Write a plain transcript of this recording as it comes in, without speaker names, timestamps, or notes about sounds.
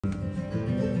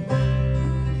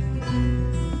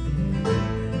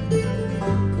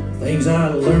Things I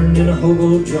learned in a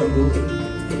hobo jungle,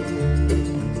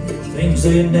 things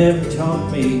they never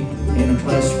taught me in a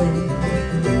classroom.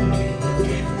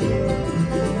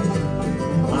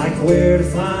 Like where to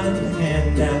find a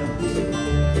handout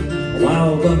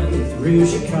while bumming through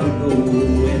Chicago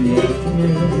in the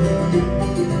afternoon.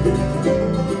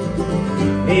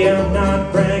 Hey, I'm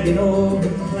not bragging or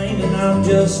complaining, I'm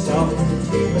just talking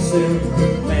to myself,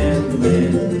 man to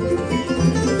man.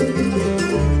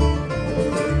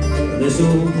 This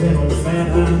old mental fat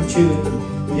I'm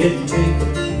chewing didn't take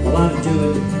a lot of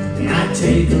doing, and I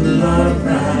take a lot of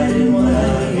pride in what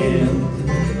I am.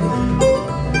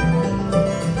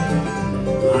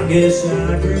 I guess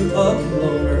I grew up a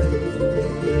loner,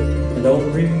 I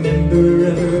don't remember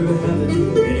ever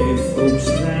having any folks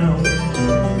around.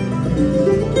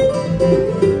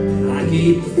 I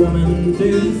keep thumbing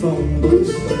through the phone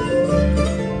books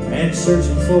and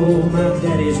searching for my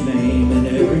daddy's name in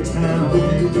every town.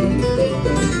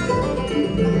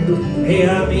 Hey,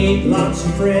 I meet lots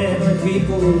of friendly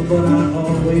people, but I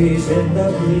always end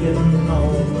up leaving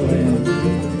on the land.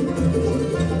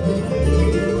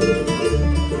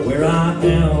 Where I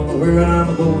am, where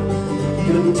I'm going,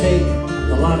 couldn't take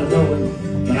a lot of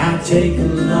knowing, but I take a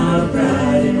lot of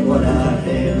pride in what I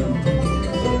am.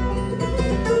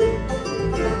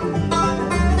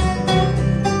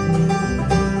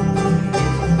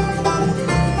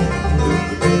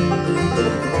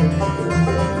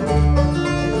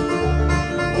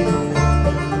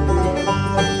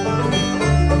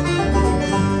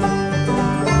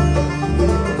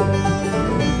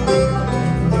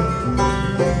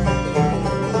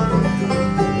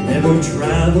 Never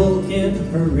travel in a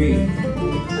hurry,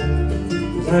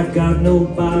 'cause I've got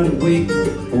nobody waiting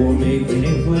for me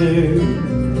anywhere.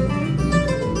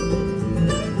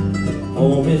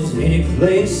 Home is any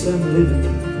place I'm living,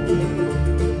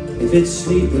 if it's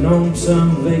sleeping on some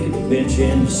vacant bench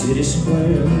in the city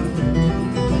square,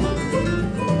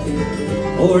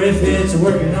 or if it's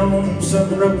working on some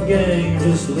road gang,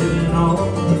 just living on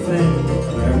the family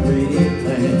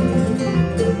plan.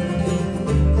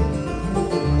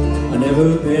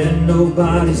 Never been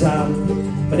nobody's out,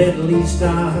 but at least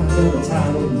I got a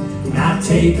title. I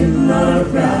take a lot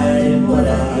of pride in what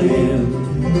I am.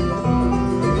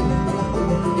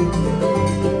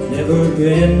 Never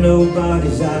been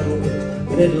nobody's out,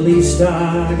 but at least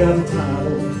I got a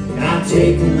title. I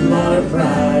take a lot of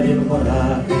pride in what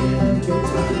I am.